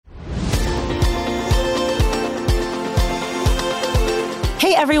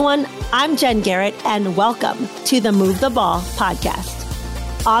Hey everyone, I'm Jen Garrett and welcome to the Move the Ball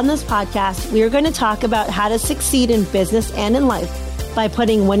podcast. On this podcast, we are going to talk about how to succeed in business and in life by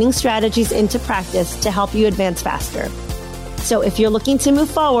putting winning strategies into practice to help you advance faster. So if you're looking to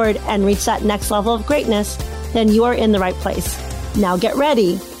move forward and reach that next level of greatness, then you are in the right place. Now get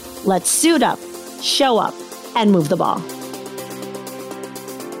ready. Let's suit up, show up, and move the ball.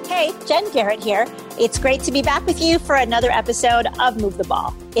 Hey, Jen Garrett here. It's great to be back with you for another episode of Move the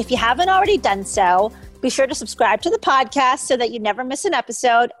Ball. If you haven't already done so, be sure to subscribe to the podcast so that you never miss an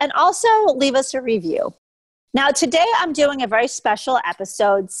episode, and also leave us a review. Now, today I'm doing a very special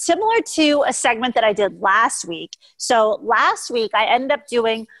episode similar to a segment that I did last week. So last week, I ended up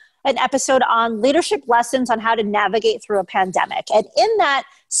doing an episode on leadership lessons on how to navigate through a pandemic. And in that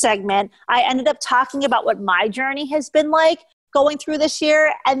segment, I ended up talking about what my journey has been like going through this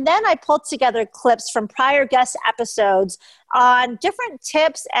year. And then I pulled together clips from prior guest episodes on different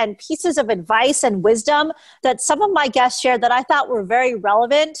tips and pieces of advice and wisdom that some of my guests shared that I thought were very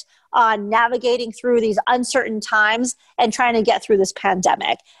relevant on navigating through these uncertain times and trying to get through this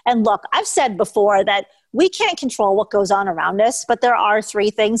pandemic. And look, I've said before that we can't control what goes on around us, but there are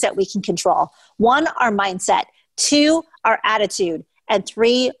three things that we can control. One, our mindset. Two, our attitude. And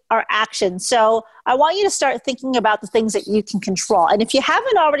three, our actions. So I want you to start thinking about the things that you can control. And if you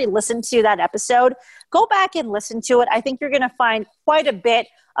haven't already listened to that episode, go back and listen to it. I think you're going to find quite a bit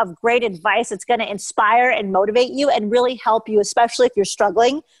of great advice that's going to inspire and motivate you and really help you, especially if you're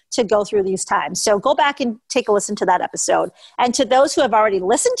struggling to go through these times. So go back and take a listen to that episode. And to those who have already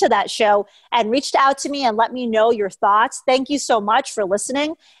listened to that show and reached out to me and let me know your thoughts, thank you so much for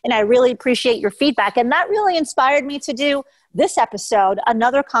listening. And I really appreciate your feedback. And that really inspired me to do this episode,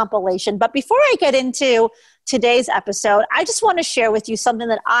 another compilation. But before I get into today's episode, I just want to share with you something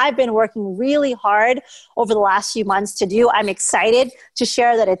that I've been working really hard over the last few months to do. I'm excited to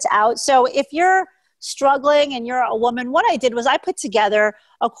share that it's out. So if you're struggling and you're a woman, what I did was I put together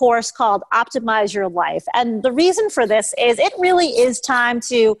a course called Optimize Your Life. And the reason for this is it really is time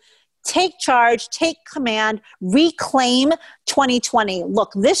to take charge, take command, reclaim 2020.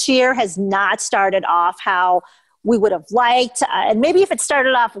 Look, this year has not started off how we would have liked. And maybe if it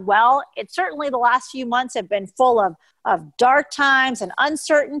started off well, it certainly the last few months have been full of dark times and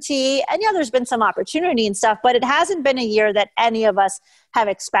uncertainty. And yeah, there's been some opportunity and stuff, but it hasn't been a year that any of us have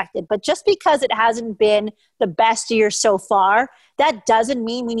expected. But just because it hasn't been the best year so far, that doesn't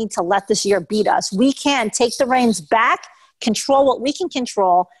mean we need to let this year beat us. We can take the reins back, control what we can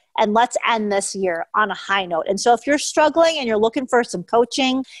control, and let's end this year on a high note. And so if you're struggling and you're looking for some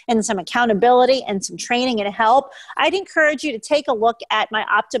coaching and some accountability and some training and help, I'd encourage you to take a look at my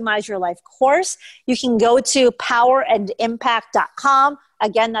Optimize Your Life course. You can go to powerandimpact.com.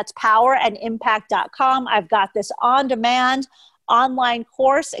 Again, that's powerandimpact.com. I've got this on-demand online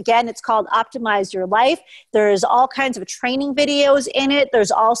course. Again, it's called Optimize Your Life. There's all kinds of training videos in it.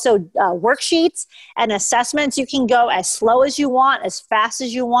 There's also worksheets and assessments. You can go as slow as you want, as fast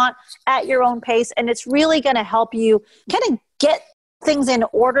as you want, at your own pace. And it's really going to help you kind of get things in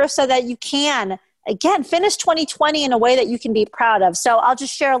order so that you can, again, finish 2020 in a way that you can be proud of. So I'll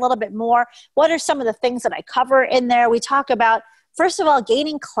just share a little bit more. What are some of the things that I cover in there? We talk about, first of all,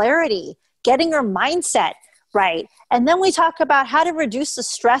 gaining clarity, getting your mindset right. And then we talk about how to reduce the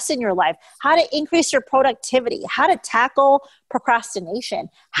stress in your life, how to increase your productivity, how to tackle procrastination,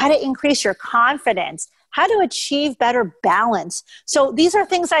 how to increase your confidence, how to achieve better balance. So these are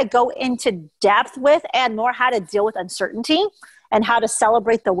things I go into depth with, and more how to deal with uncertainty and how to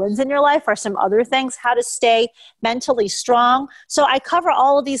celebrate the wins in your life are some other things, how to stay mentally strong. So I cover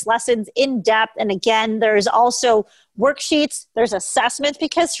all of these lessons in depth. And again, there's also worksheets, there's assessments,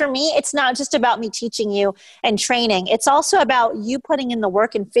 because for me, it's not just about me teaching you and training. It's also about you putting in the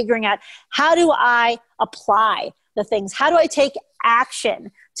work and figuring out, how do I apply the things? How do I take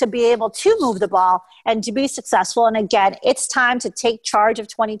action to be able to move the ball and to be successful? And again, it's time to take charge of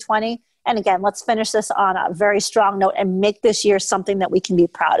 2020. And again, let's finish this on a very strong note and make this year something that we can be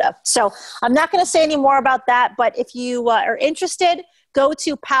proud of. So I'm not going to say any more about that, but if you are interested, go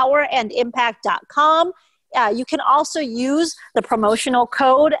to powerandimpact.com. You can also use the promotional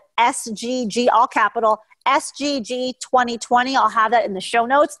code SGG, all capital, SGG 2020. I'll have that in the show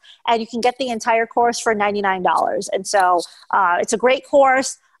notes, and you can get the entire course for $99. And so it's a great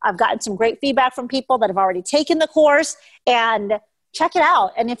course. I've gotten some great feedback from people that have already taken the course, and check it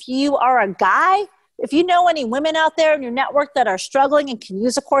out. And if you are a guy, if you know any women out there in your network that are struggling and can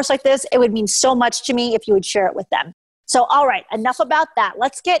use a course like this, it would mean so much to me if you would share it with them. So, all right, enough about that.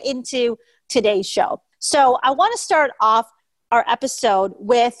 Let's get into today's show. So I want to start off our episode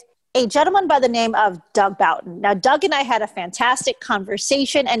with a gentleman by the name of Doug Boughton. Now, Doug and I had a fantastic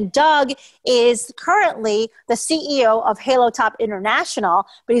conversation, and Doug is currently the CEO of Halo Top International,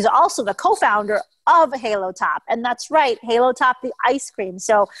 but he's also the co-founder of Halo Top. And that's right, Halo Top, the ice cream.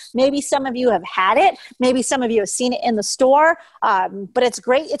 So maybe some of you have had it. Maybe some of you have seen it in the store. But it's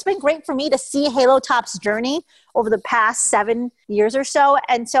great. It's been great for me to see Halo Top's journey over the past 7 years or so.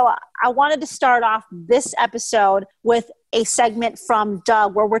 And so I wanted to start off this episode with a segment from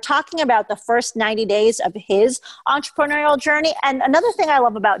Doug where we're talking about the first 90 days of his entrepreneurial journey. And another thing I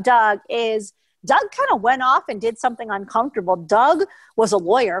love about Doug is Doug kind of went off and did something uncomfortable. Doug was a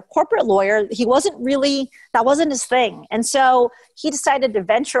lawyer, corporate lawyer. That wasn't his thing. And so he decided to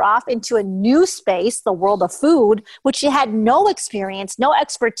venture off into a new space, the world of food, which he had no experience, no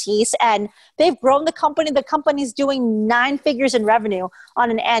expertise, and they've grown the company. The company's doing 9 figures in revenue on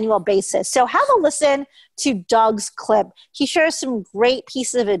an annual basis. So have a listen to Doug's clip. He shares some great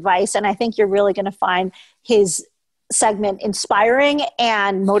pieces of advice, and I think you're really going to find his segment inspiring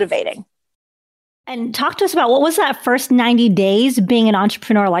and motivating. And talk to us about what was that first 90 days being an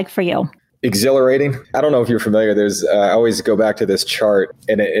entrepreneur like for you? Exhilarating. I don't know if you're familiar. I always go back to this chart,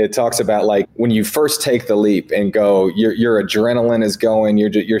 and it talks about like when you first take the leap and go, your adrenaline is going.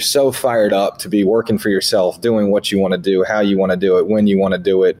 You're so fired up to be working for yourself, doing what you want to do, how you want to do it, when you want to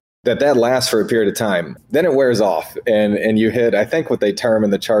do it. That lasts for a period of time. Then it wears off, and you hit, I think what they term in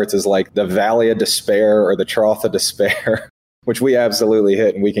the charts is like the valley of despair or the trough of despair. Which we absolutely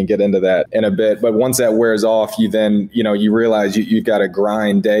hit, and we can get into that in a bit. But once that wears off, you then, you realize you've got to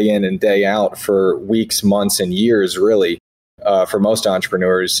grind day in and day out for weeks, months, and years, really, for most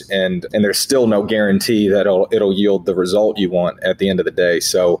entrepreneurs. And there's still no guarantee that it'll yield the result you want at the end of the day.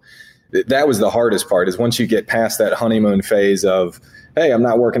 So that was the hardest part, is once you get past that honeymoon phase of, hey, I'm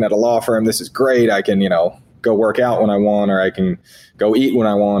not working at a law firm. This is great. I can, go work out when I want, or I can go eat when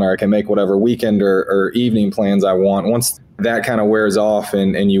I want, or I can make whatever weekend or evening plans I want. Once that kind of wears off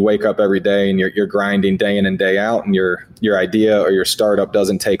and you wake up every day and you're grinding day in and day out, and your idea or your startup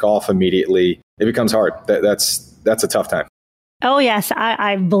doesn't take off immediately, it becomes hard. That's a tough time. Oh, yes,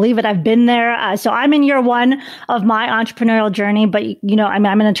 I believe it. I've been there. So I'm in year 1 of my entrepreneurial journey, but, I'm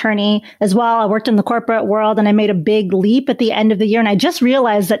an attorney as well. I worked in the corporate world, and I made a big leap at the end of the year. And I just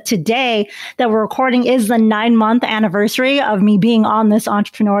realized that today that we're recording is the 9-month anniversary of me being on this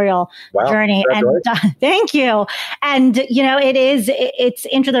entrepreneurial journey. And thank you. And,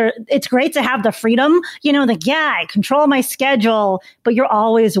 it's great to have the freedom, I control my schedule, but you're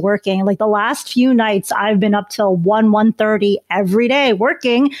always working. Like the last few nights, I've been up till 1:30 every day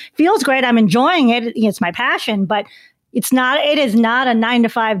working. Feels great. I'm enjoying it. It's my passion, but it is not a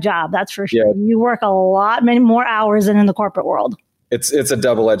 9-to-5 job. That's for sure. Yeah. You work many more hours than in the corporate world. It's a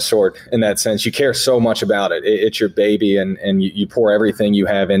double-edged sword in that sense. You care so much about it. It's your baby, and you pour everything you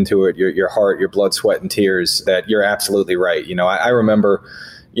have into it, your heart, your blood, sweat, and tears, that you're absolutely right. I remember,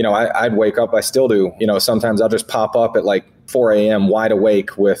 I'd wake up, I still do, sometimes I'll just pop up at like 4 a.m. wide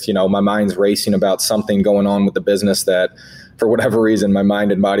awake with, my mind's racing about something going on with the business that, for whatever reason, my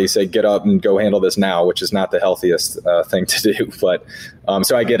mind and body say, get up and go handle this now, which is not the healthiest thing to do. But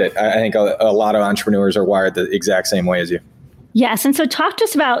so I get it. I think a lot of entrepreneurs are wired the exact same way as you. Yes. And so talk to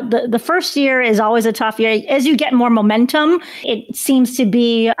us about the first year is always a tough year. As you get more momentum, it seems to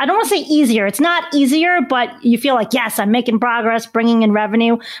be, I don't want to say easier. It's not easier, but you feel like, yes, I'm making progress, bringing in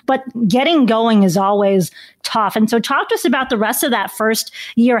revenue, but getting going is always tough. And so talk to us about the rest of that first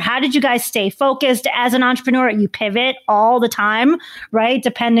year. How did you guys stay focused as an entrepreneur? You pivot all the time, right?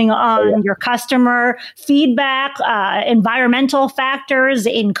 Depending on your customer feedback, environmental factors.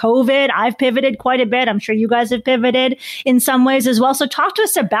 In COVID, I've pivoted quite a bit. I'm sure you guys have pivoted in some ways as well. So talk to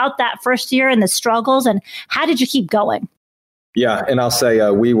us about that first year and the struggles, and how did you keep going? Yeah, and I'll say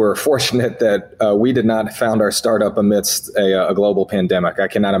we were fortunate that we did not found our startup amidst a global pandemic. I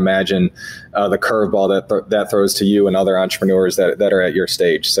cannot imagine the curveball that throws to you and other entrepreneurs that are at your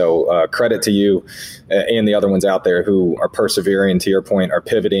stage. So credit to you and the other ones out there who are persevering, to your point, are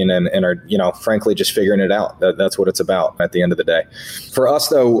pivoting and are, frankly, just figuring it out. That's what it's about at the end of the day. For us,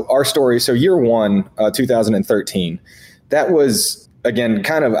 though, our story, so year 1, 2013, that was, again,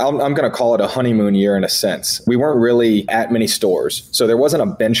 kind of, I'm going to call it a honeymoon year in a sense. We weren't really at many stores. So there wasn't a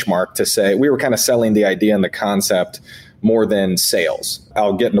benchmark to say. We were kind of selling the idea and the concept more than sales.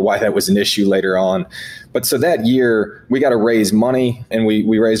 I'll get into why that was an issue later on. But so that year, we got to raise money, and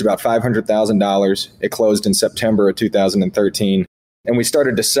we raised about $500,000. It closed in September of 2013. And we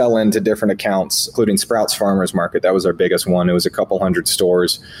started to sell into different accounts, including Sprouts Farmers Market. That was our biggest one. It was a couple hundred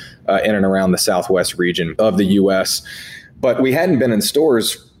stores in and around the Southwest region of the U.S., but we hadn't been in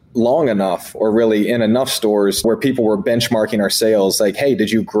stores long enough or really in enough stores where people were benchmarking our sales like, hey, did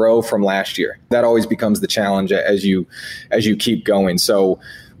you grow from last year? That always becomes the challenge as you keep going. So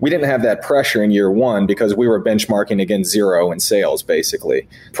we didn't have that pressure in year one because we were benchmarking against zero in sales, basically.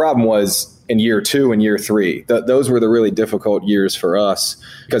 Problem was in year 2 and year 3, those were the really difficult years for us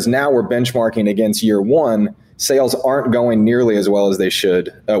because now we're benchmarking against year 1. Sales aren't going nearly as well as they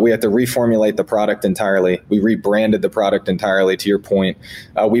should. We had to reformulate the product entirely. We rebranded the product entirely, to your point.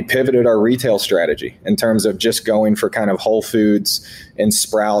 We pivoted our retail strategy in terms of just going for kind of Whole Foods and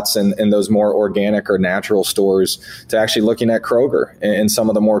Sprouts and those more organic or natural stores to actually looking at Kroger and some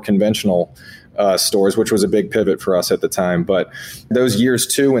of the more conventional stores, which was a big pivot for us at the time. But those years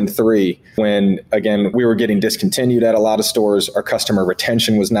 2 and 3, when, again, we were getting discontinued at a lot of stores, our customer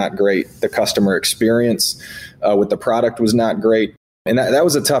retention was not great. The customer experience with the product was not great. And that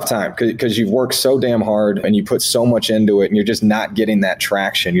was a tough time because you've worked so damn hard and you put so much into it and you're just not getting that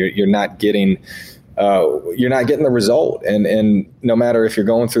traction. You're not getting the result. And no matter if you're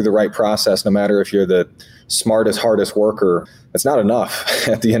going through the right process, no matter if you're the smartest, hardest worker, it's not enough.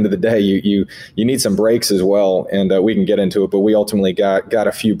 At the end of the day, you need some breaks as well. And we can get into it, but we ultimately got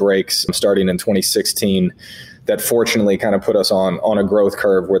a few breaks starting in 2016 that fortunately kind of put us on a growth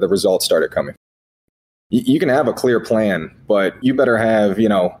curve where the results started coming. You can have a clear plan, but you better have,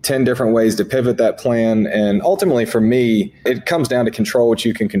 10 different ways to pivot that plan. And ultimately for me, it comes down to control what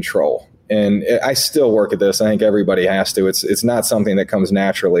you can control. And I still work at this. I think everybody has to. It's not something that comes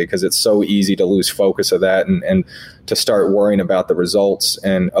naturally because it's so easy to lose focus of that and to start worrying about the results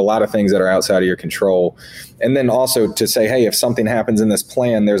and a lot of things that are outside of your control. And then also to say, hey, if something happens in this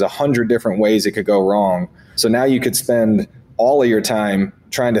plan, there's 100 different ways it could go wrong. So now you could spend all of your time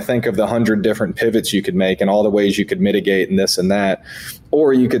trying to think of the 100 different pivots you could make and all the ways you could mitigate and this and that.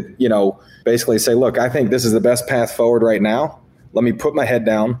 Or you could, basically say, look, I think this is the best path forward right now. Let me put my head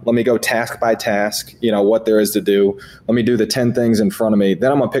down. Let me go task by task, what there is to do. Let me do the 10 things in front of me. Then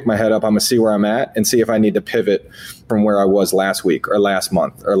I'm going to pick my head up. I'm going to see where I'm at and see if I need to pivot from where I was last week or last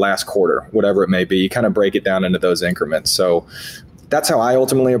month or last quarter, whatever it may be. You kind of break it down into those increments. So that's how I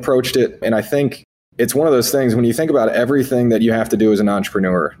ultimately approached it. And I think it's one of those things when you think about everything that you have to do as an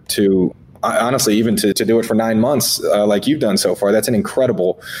entrepreneur to honestly, even to do it for 9 months like you've done so far, that's an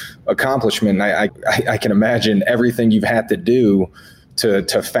incredible accomplishment. I can imagine everything you've had to do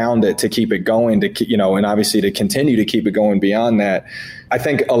to found it, to keep it going, and obviously to continue to keep it going beyond that. I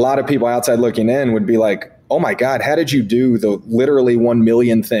think a lot of people outside looking in would be like, oh my God, how did you do the literally 1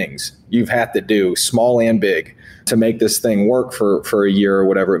 million things you've had to do, small and big, to make this thing work for a year or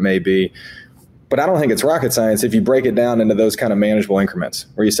whatever it may be? But I don't think it's rocket science if you break it down into those kind of manageable increments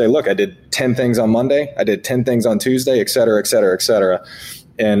where you say, look, I did 10 things on Monday, I did 10 things on Tuesday, et cetera, et cetera, et cetera.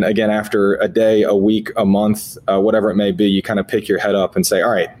 And again, after a day, a week, a month, whatever it may be, you kind of pick your head up and say,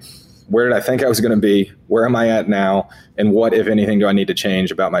 all right, where did I think I was going to be? Where am I at now? And what, if anything, do I need to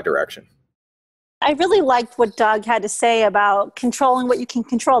change about my direction? I really liked what Doug had to say about controlling what you can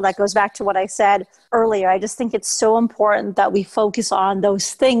control. That goes back to what I said earlier. I just think it's so important that we focus on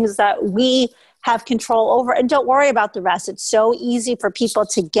those things that we have control over and don't worry about the rest. It's so easy for people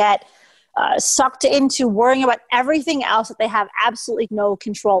to get sucked into worrying about everything else that they have absolutely no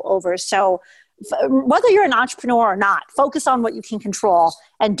control over. So whether you're an entrepreneur or not, focus on what you can control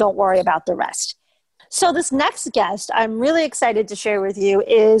and don't worry about the rest. So this next guest I'm really excited to share with you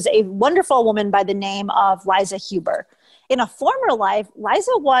is a wonderful woman by the name of Liza Huber. In a former life,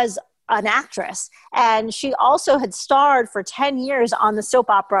 Liza was an actress, and she also had starred for 10 years on the soap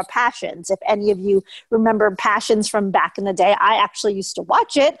opera Passions. If any of you remember Passions from back in the day, I actually used to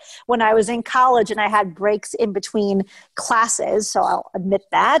watch it when I was in college and I had breaks in between classes, so I'll admit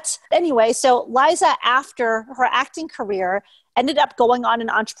that. Anyway, so Liza, after her acting career, ended up going on an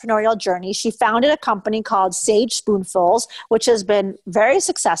entrepreneurial journey. She founded a company called Sage Spoonfuls, which has been very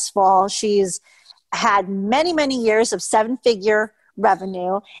successful. She's had many, many years of 7-figure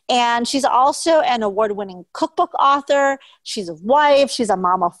revenue. And she's also an award-winning cookbook author. She's a wife. She's a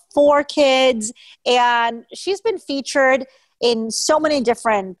mom of 4 kids. And she's been featured in so many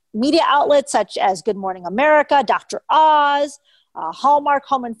different media outlets such as Good Morning America, Dr. Oz, Hallmark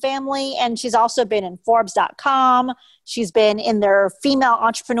Home and Family, and she's also been in Forbes.com. She's been in their Female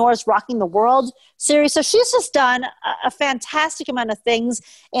Entrepreneurs Rocking the World series. So she's just done a fantastic amount of things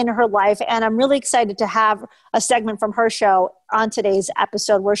in her life, and I'm really excited to have a segment from her show on today's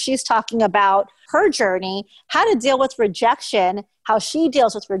episode where she's talking about her journey, how to deal with rejection, how she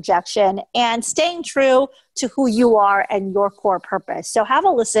deals with rejection, and staying true to who you are and your core purpose. So have a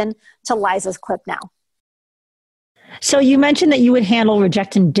listen to Liza's clip now. So you mentioned that you would handle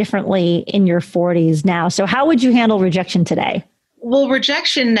rejection differently in your 40s now. So how would you handle rejection today? Well,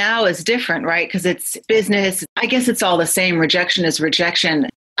 rejection now is different, right? Because it's business. I guess it's all the same. Rejection is rejection.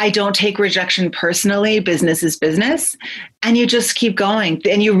 I don't take rejection personally. Business is business. And you just keep going.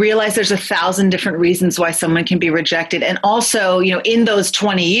 And you realize there's 1,000 different reasons why someone can be rejected. And also, in those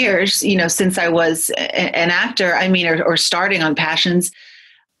 20 years, since I was an actor, or starting on Passions,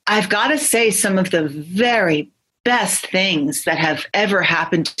 I've got to say some of the very best things that have ever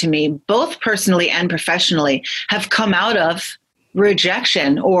happened to me, both personally and professionally, have come out of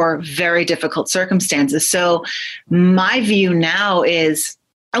rejection or very difficult circumstances. So my view now is,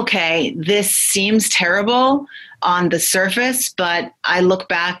 okay, this seems terrible on the surface, but I look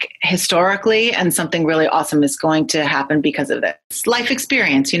back historically and something really awesome is going to happen because of this life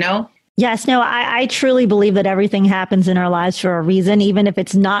experience, Yes, no, I truly believe that everything happens in our lives for a reason, even if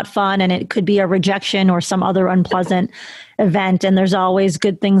it's not fun and it could be a rejection or some other unpleasant event. And there's always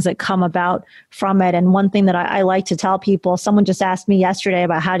good things that come about from it. And one thing that I like to tell people, someone just asked me yesterday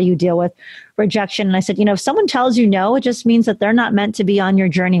about how do you deal with rejection? And I said, if someone tells you no, it just means that they're not meant to be on your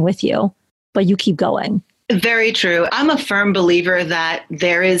journey with you, but you keep going. Very true. I'm a firm believer that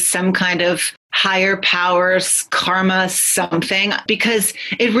there is some kind of higher powers, karma, something, because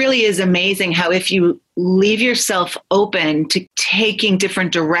it really is amazing how if you leave yourself open to taking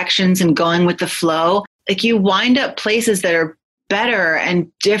different directions and going with the flow, like you wind up places that are better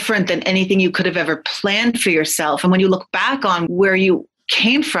and different than anything you could have ever planned for yourself. And when you look back on where you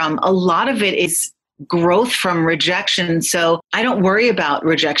came from, a lot of it is growth from rejection. So I don't worry about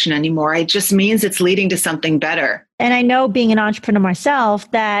rejection anymore. It just means it's leading to something better. And I know, being an entrepreneur myself,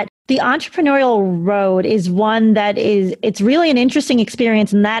 that the entrepreneurial road is one that it's really an interesting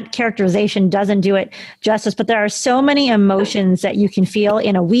experience, and that characterization doesn't do it justice. But there are so many emotions that you can feel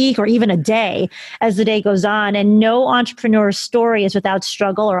in a week or even a day as the day goes on. And no entrepreneur's story is without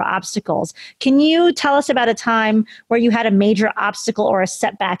struggle or obstacles. Can you tell us about a time where you had a major obstacle or a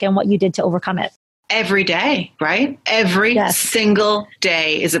setback and what you did to overcome it? Every day, right? Every single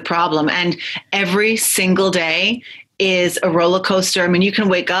day is a problem. And every single day is a roller coaster. I mean, you can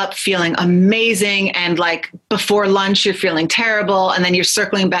wake up feeling amazing, and like before lunch, you're feeling terrible. And then you're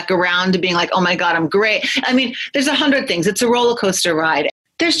circling back around to being like, oh my God, I'm great. I mean, there's 100 things. It's a roller coaster ride.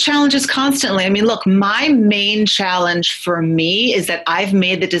 There's challenges constantly. I mean, look, my main challenge for me is that I've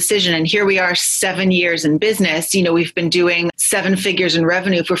made the decision, and here we are 7 years in business. We've been doing 7 figures in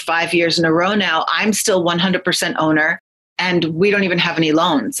revenue for 5 years in a row now. I'm still 100% owner, and we don't even have any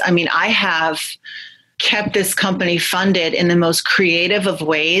loans. I mean, I have kept this company funded in the most creative of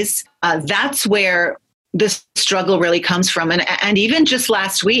ways. That's where this struggle really comes from. And even just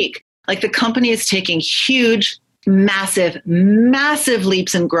last week, like the company is taking huge, massive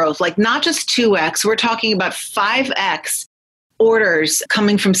leaps in growth, like not just 2x, we're talking about 5x orders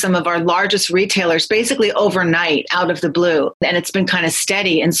coming from some of our largest retailers, basically overnight out of the blue. And it's been kind of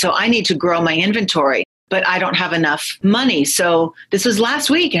steady. And so I need to grow my inventory, but I don't have enough money. So this was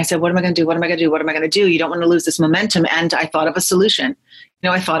last week. And I said, what am I going to do? What am I going to do? What am I going to do? You don't want to lose this momentum. And I thought of a solution.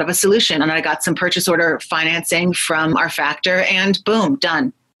 And I got some purchase order financing from our factor, and boom,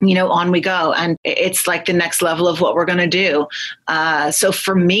 done. On we go. And it's like the next level of what we're going to do. So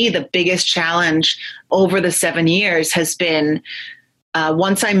for me, the biggest challenge over the 7 years has been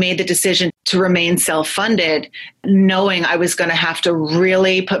once I made the decision to remain self-funded, knowing I was going to have to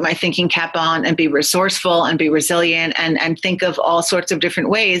really put my thinking cap on and be resourceful and be resilient and think of all sorts of different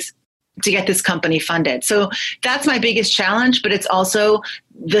ways to get this company funded. So that's my biggest challenge, but it's also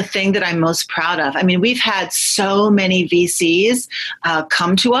the thing that I'm most proud of. I mean, we've had so many VCs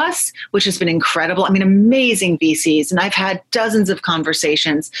come to us, which has been incredible. I mean, amazing VCs. And I've had dozens of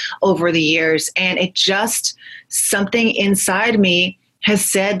conversations over the years. And it just, something inside me has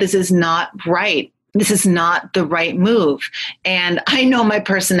said, this is not right. This is not the right move. And I know my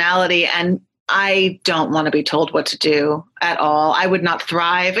personality, and I don't want to be told what to do at all. I would not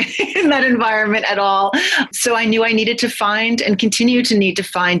thrive in that environment at all. So I knew I needed to find and continue to need to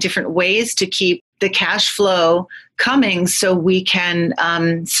find different ways to keep the cash flow coming so we can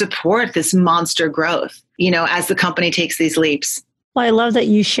support this monster growth, as the company takes these leaps. Well, I love that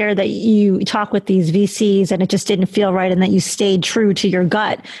you share that you talk with these VCs and it just didn't feel right, and that you stayed true to your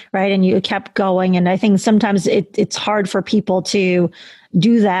gut, right? And you kept going. And I think sometimes it's hard for people to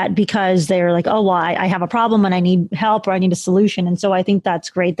do that because they're like, oh, well, I have a problem and I need help or I need a solution. And so I think that's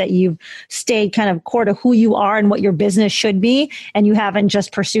great that you've stayed kind of core to who you are and what your business should be. And you haven't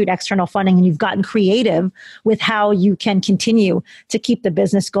just pursued external funding, and you've gotten creative with how you can continue to keep the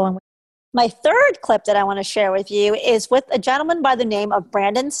business going. My third clip that I want to share with you is with a gentleman by the name of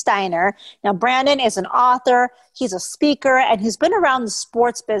Brandon Steiner. Now, Brandon is an author, he's a speaker, and he's been around the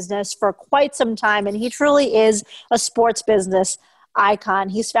sports business for quite some time, and he truly is a sports business icon.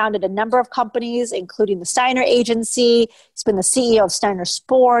 He's founded a number of companies, including the Steiner Agency. He's been the CEO of Steiner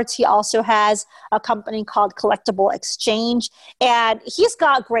Sports. He also has a company called Collectible Exchange. And he's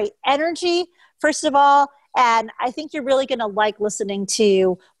got great energy, first of all. And I think you're really going to like listening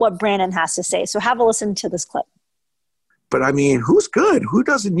to what Brandon has to say. So have a listen to this clip. But I mean, who's good? Who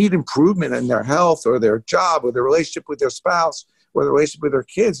doesn't need improvement in their health or their job or their relationship with their spouse or their relationship with their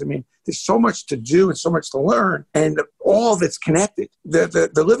kids? I mean, there's so much to do and so much to learn, and all of it's connected.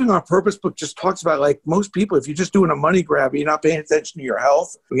 The Living on Purpose book just talks about, like, most people, if you're just doing a money grab, you're not paying attention to your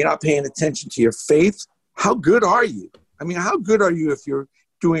health, or you're not paying attention to your faith, how good are you? I mean, how good are you if you're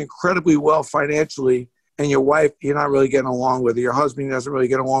doing incredibly well financially and your wife, you're not really getting along with her, your husband doesn't really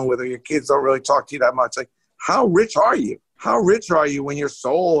get along with her, your kids don't really talk to you that much? Like, how rich are you? How rich are you when your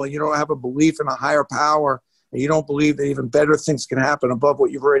soul and you don't have a belief in a higher power and you don't believe that even better things can happen above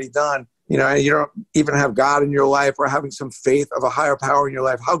what you've already done? You know, and you don't even have God in your life or having some faith of a higher power in your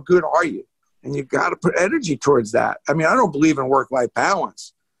life. How good are you? And you've got to put energy towards that. I mean, I don't believe in work-life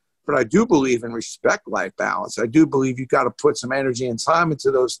balance, but I do believe in respect-life balance. I do believe you've got to put some energy and time into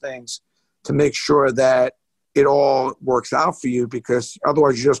those things to make sure that it all works out for you, because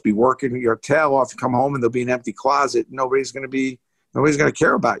otherwise you just be working your tail off, come home and there'll be an empty closet. Nobody's going to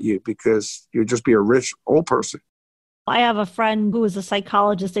care about you because you'll just be a rich old person. I have a friend who is a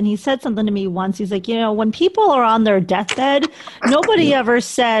psychologist, and he said something to me once. He's like, when people are on their deathbed, nobody ever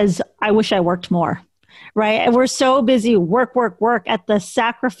says, I wish I worked more. Right. And we're so busy work at the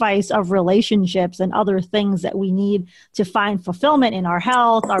sacrifice of relationships and other things that we need to find fulfillment in our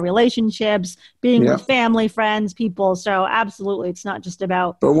health, our relationships, being with family, friends, people. So absolutely, it's not just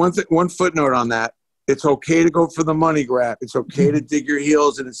about. But one footnote on that, it's okay to go for the money grab. It's okay to dig your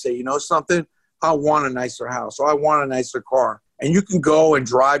heels in and say, you know something, I want a nicer house, or I want a nicer car. And you can go and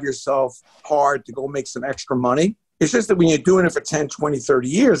drive yourself hard to go make some extra money. It's just that when you're doing it for 10, 20, 30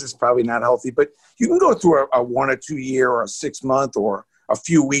 years, it's probably not healthy. But you can go through a 1 or 2 year or a 6 month or a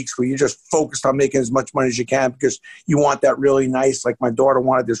few weeks where you're just focused on making as much money as you can because you want that really nice, like my daughter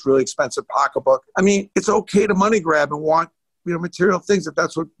wanted this really expensive pocketbook. I mean, it's okay to money grab and want, material things if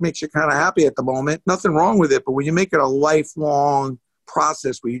that's what makes you kind of happy at the moment. Nothing wrong with it. But when you make it a lifelong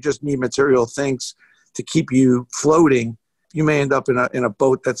process where you just need material things to keep you floating, you may end up in a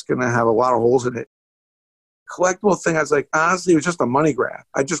boat that's going to have a lot of holes in it. Collectible thing, I was like, honestly, it was just a money grab.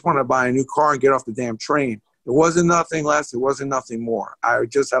 I just wanted to buy a new car and get off the damn train. It wasn't nothing less. It wasn't nothing more. I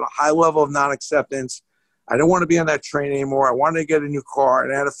just had a high level of non-acceptance. I didn't want to be on that train anymore. I wanted to get a new car,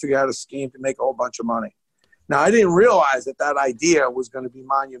 and I had to figure out a scheme to make a whole bunch of money. Now, I didn't realize that idea was going to be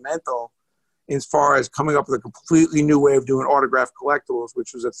monumental as far as coming up with a completely new way of doing autographed collectibles,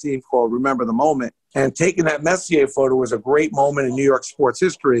 which was a theme called Remember the Moment. And taking that Messier photo was a great moment in New York sports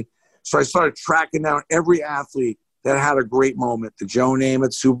history. So I started tracking down every athlete that had a great moment. The Joe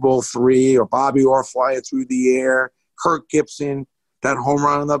Namath Super Bowl III, or Bobby Orr fly it through the air, Kirk Gibson, that home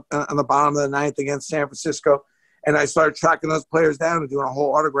run on the bottom of the ninth against San Francisco. And I started tracking those players down and doing a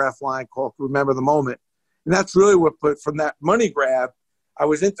whole autograph line called Remember the Moment. And that's really what put, from that money grab, I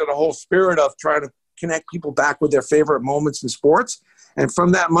was into the whole spirit of trying to connect people back with their favorite moments in sports. And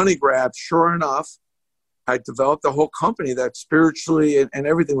from that money grab, sure enough, I developed a whole company that spiritually and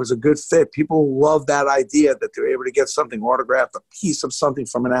everything was a good fit. People love that idea that they were able to get something autographed, a piece of something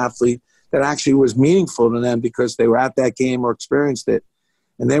from an athlete that actually was meaningful to them because they were at that game or experienced it.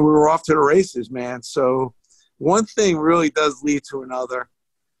 And then we were off to the races, man. So one thing really does lead to another.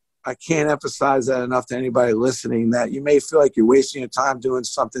 I can't emphasize that enough to anybody listening, that you may feel like you're wasting your time doing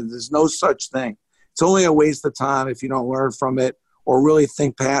something. There's no such thing. It's only a waste of time if you don't learn from it or really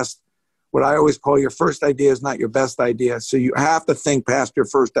think past what I always call your first idea is not your best idea. So you have to think past your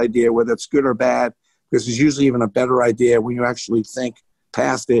first idea, whether it's good or bad, because there's usually even a better idea when you actually think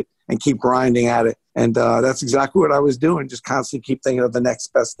past it and keep grinding at it. And that's exactly what I was doing, just constantly keep thinking of the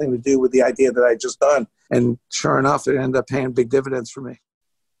next best thing to do with the idea that I just done. And sure enough, it ended up paying big dividends for me.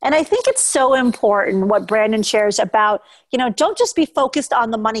 And I think it's so important what Brandon shares about, don't just be focused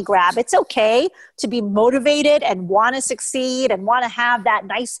on the money grab. It's okay to be motivated and want to succeed and want to have that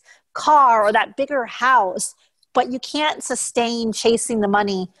nice car or that bigger house, but you can't sustain chasing the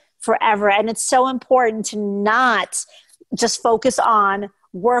money forever. And it's so important to not just focus on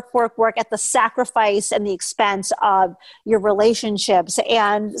work at the sacrifice and the expense of your relationships.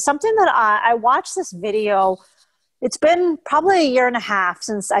 And something that I watched this video, it's been probably a year and a half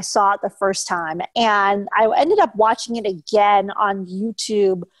since I saw it the first time. And I ended up watching it again on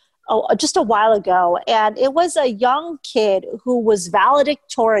YouTube just a while ago. And it was a young kid who was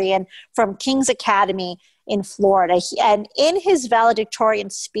valedictorian from King's Academy. in Florida. And in his valedictorian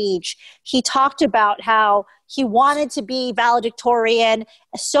speech, he talked about how he wanted to be valedictorian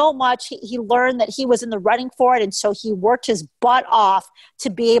so much. He learned that he was in the running for it. And so he worked his butt off to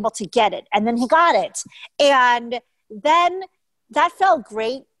be able to get it. And then he got it. And then that felt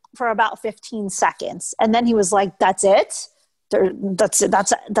great for about 15 seconds. And then he was like, that's it?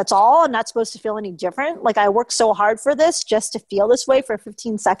 That's all? I'm not supposed to feel any different? Like, I worked so hard for this just to feel this way for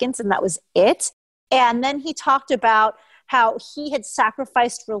 15 seconds, and that was it? And then he talked about how he had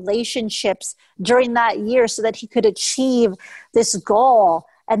sacrificed relationships during that year so that he could achieve this goal.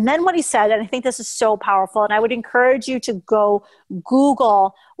 And then what he said, and I think this is so powerful, and I would encourage you to go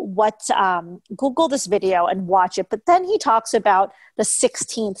Google this video and watch it. But then he talks about the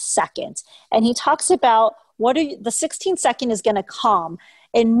 16th second, and he talks about the 16th second is going to come,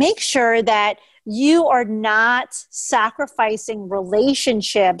 and make sure that you are not sacrificing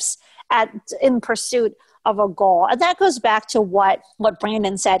relationships in pursuit of a goal. And that goes back to what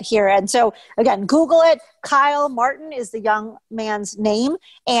Brandon said here. And so again, Google it. Kyle Martin is the young man's name,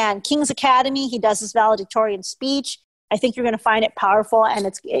 and King's Academy, he does his valedictorian speech. I think you're going to find it powerful,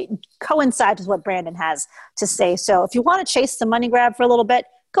 and it coincides with what Brandon has to say. So if you want to chase the money grab for a little bit,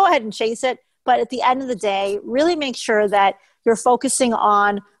 go ahead and chase it. But at the end of the day, really make sure that you're focusing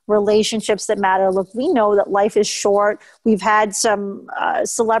on relationships that matter. Look, we know that life is short. We've had some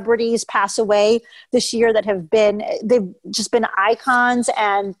celebrities pass away this year that they've just been icons,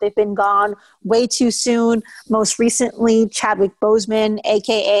 and they've been gone way too soon. Most recently, Chadwick Boseman,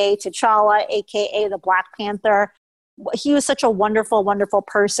 AKA T'Challa, AKA the Black Panther. He was such a wonderful, wonderful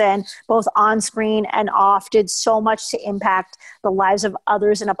person, both on screen and off, did so much to impact the lives of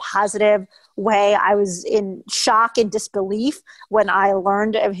others in a positive way. I was in shock and disbelief when I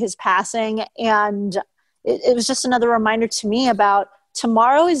learned of his passing. And it was just another reminder to me about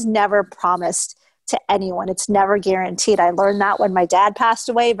tomorrow is never promised to anyone. It's never guaranteed. I learned that when my dad passed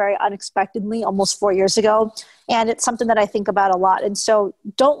away very unexpectedly almost 4 years ago. And it's something that I think about a lot. And so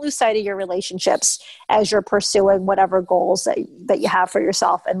don't lose sight of your relationships as you're pursuing whatever goals that you have for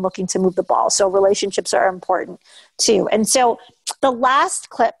yourself and looking to move the ball. So relationships are important too. And so the last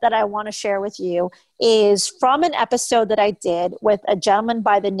clip that I want to share with you is from an episode that I did with a gentleman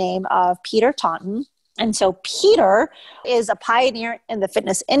by the name of Peter Taunton. And so Peter is a pioneer in the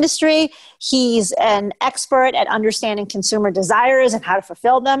fitness industry. He's an expert at understanding consumer desires and how to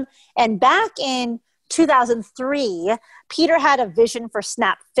fulfill them. And back in 2003, Peter had a vision for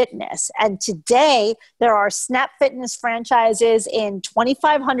Snap Fitness. And today there are Snap Fitness franchises in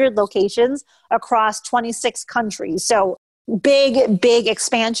 2,500 locations across 26 countries. So big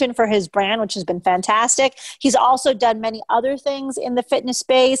expansion for his brand, which has been fantastic. He's also done many other things in the fitness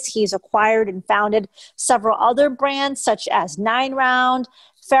space. He's acquired and founded several other brands such as 9 Round,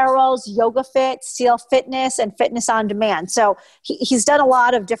 Pharaoh's, Yoga Fit, Seal Fitness, and Fitness on Demand. So he's done a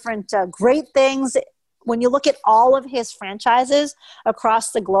lot of different great things. When you look at all of his franchises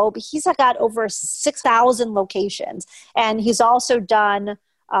across the globe, he's got over 6,000 locations. And he's also done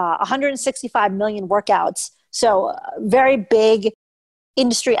 165 million workouts. So very big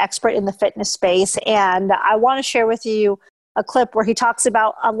industry expert in the fitness space. And I want to share with you a clip where he talks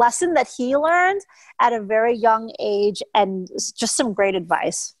about a lesson that he learned at a very young age and just some great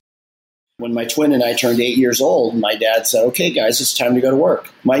advice. When my twin and I turned 8 years old, my dad said, okay, guys, it's time to go to work.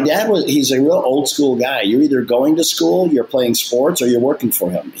 My dad he's a real old school guy. You're either going to school, you're playing sports, or you're working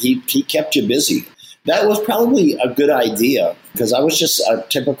for him. He kept you busy. That was probably a good idea because I was just a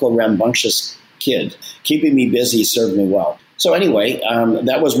typical rambunctious kid. Keeping me busy served me well. So anyway,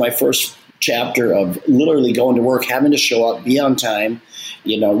 that was my first chapter of literally going to work, having to show up, be on time,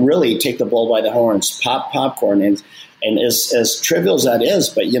 really take the bull by the horns, pop popcorn. And as trivial as that is,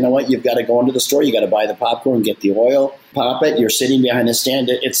 but you know what? You've got to go into the store. You got to buy the popcorn, get the oil, pop it. You're sitting behind the stand.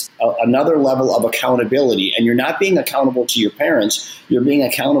 It's another level of accountability. And you're not being accountable to your parents. You're being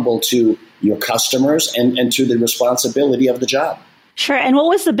accountable to your customers and to the responsibility of the job. Sure. And what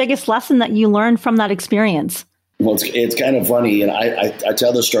was the biggest lesson that you learned from that experience? Well, it's kind of funny, and I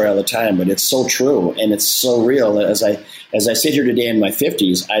tell this story all the time, but it's so true and it's so real. As I sit here today in my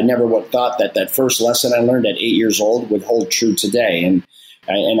 50s, I never would have thought that first lesson I learned at 8 years old would hold true today. And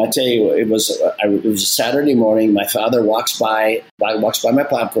I tell you, it was a Saturday morning. My father walks by my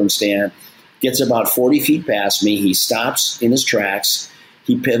popcorn stand, gets about 40 feet past me. He stops in his tracks.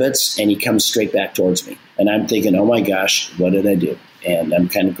 He pivots and he comes straight back towards me. And I'm thinking, oh my gosh, what did I do? And I'm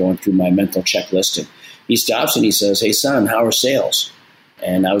kind of going through my mental checklist. And he stops and he says, hey, son, how are sales?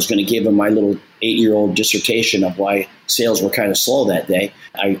 And I was going to give him my little 8-year-old dissertation of why sales were kind of slow that day.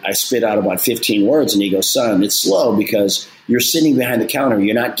 I spit out about 15 words and he goes, son, it's slow because You're sitting behind the counter.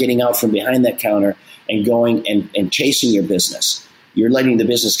 You're not getting out from behind that counter and going and chasing your business. You're letting the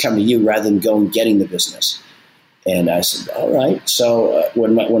business come to you rather than going and getting the business. And I said, all right. So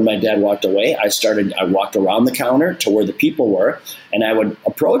when my dad walked away, I walked around the counter to where the people were, and I would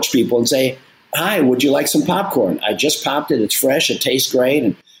approach people and say, hi, would you like some popcorn? I just popped it. It's fresh. It tastes great.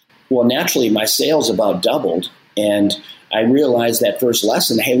 And well, naturally, my sales about doubled. And I realized that first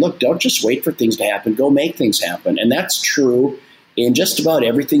lesson, hey, look, don't just wait for things to happen. Go make things happen. And that's true in just about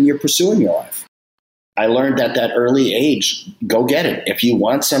everything you pursue in your life. I learned at that early age, go get it. If you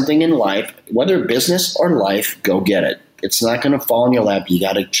want something in life, whether business or life, go get it. It's not going to fall in your lap. You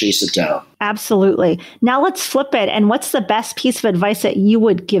got to chase it down. Absolutely. Now let's flip it. And what's the best piece of advice that you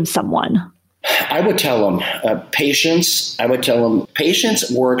would give someone? I would tell them patience. I would tell them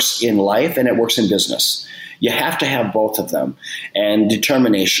patience works in life and it works in business. You have to have both of them. And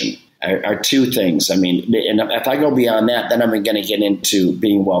determination are two things. I mean, and if I go beyond that, then I'm going to get into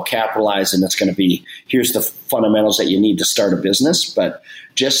being well capitalized, and it's going to be, here's the fundamentals that you need to start a business. But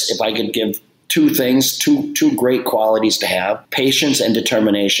just if I could give two things, two great qualities to have, patience and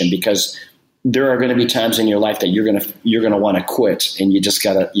determination, because there are going to be times in your life that you're going to want to quit, and you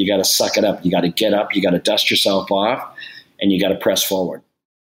got to suck it up. You got to get up, you got to dust yourself off, and you got to press forward.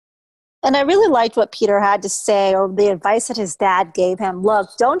 And I really liked what Peter had to say, or the advice that his dad gave him. Look,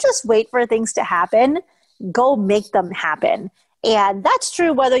 don't just wait for things to happen. Go make them happen. And that's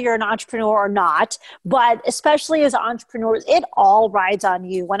true whether you're an entrepreneur or not, but especially as entrepreneurs, it all rides on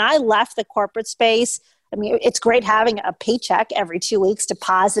you. When I left the corporate space, I mean, it's great having a paycheck every 2 weeks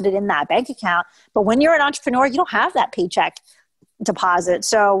deposited in that bank account. But when you're an entrepreneur, you don't have that paycheck deposit.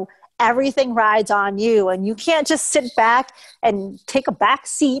 So everything rides on you, and you can't just sit back and take a back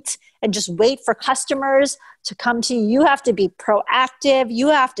seat and just wait for customers to come to you. You have to be proactive. You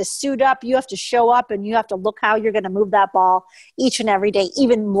have to suit up. You have to show up, and you have to look how you're going to move that ball each and every day,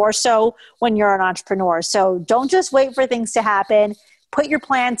 even more so when you're an entrepreneur. So don't just wait for things to happen. Put your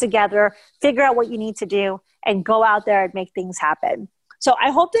plan together, figure out what you need to do, and go out there and make things happen. So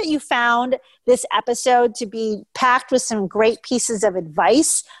I hope that you found this episode to be packed with some great pieces of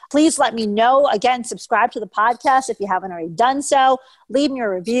advice. Please let me know. Again, subscribe to the podcast if you haven't already done so. Leave me a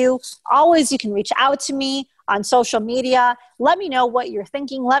review. Always, you can reach out to me on social media. Let me know what you're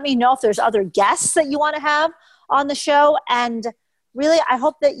thinking. Let me know if there's other guests that you want to have on the show. And really, I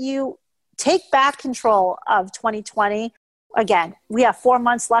hope that you take back control of 2020. Again, we have 4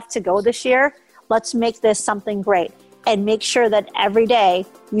 months left to go this year. Let's make this something great. And make sure that every day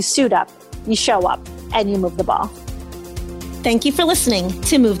you suit up, you show up, and you move the ball. Thank you for listening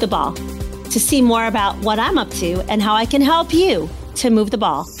to Move the Ball. To see more about what I'm up to and how I can help you to move the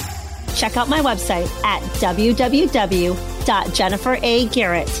ball, check out my website at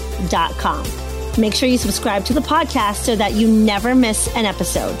www.jenniferagarrett.com. Make sure you subscribe to the podcast so that you never miss an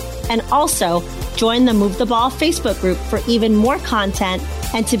episode. And also join the Move the Ball Facebook group for even more content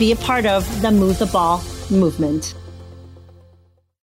and to be a part of the Move the Ball movement.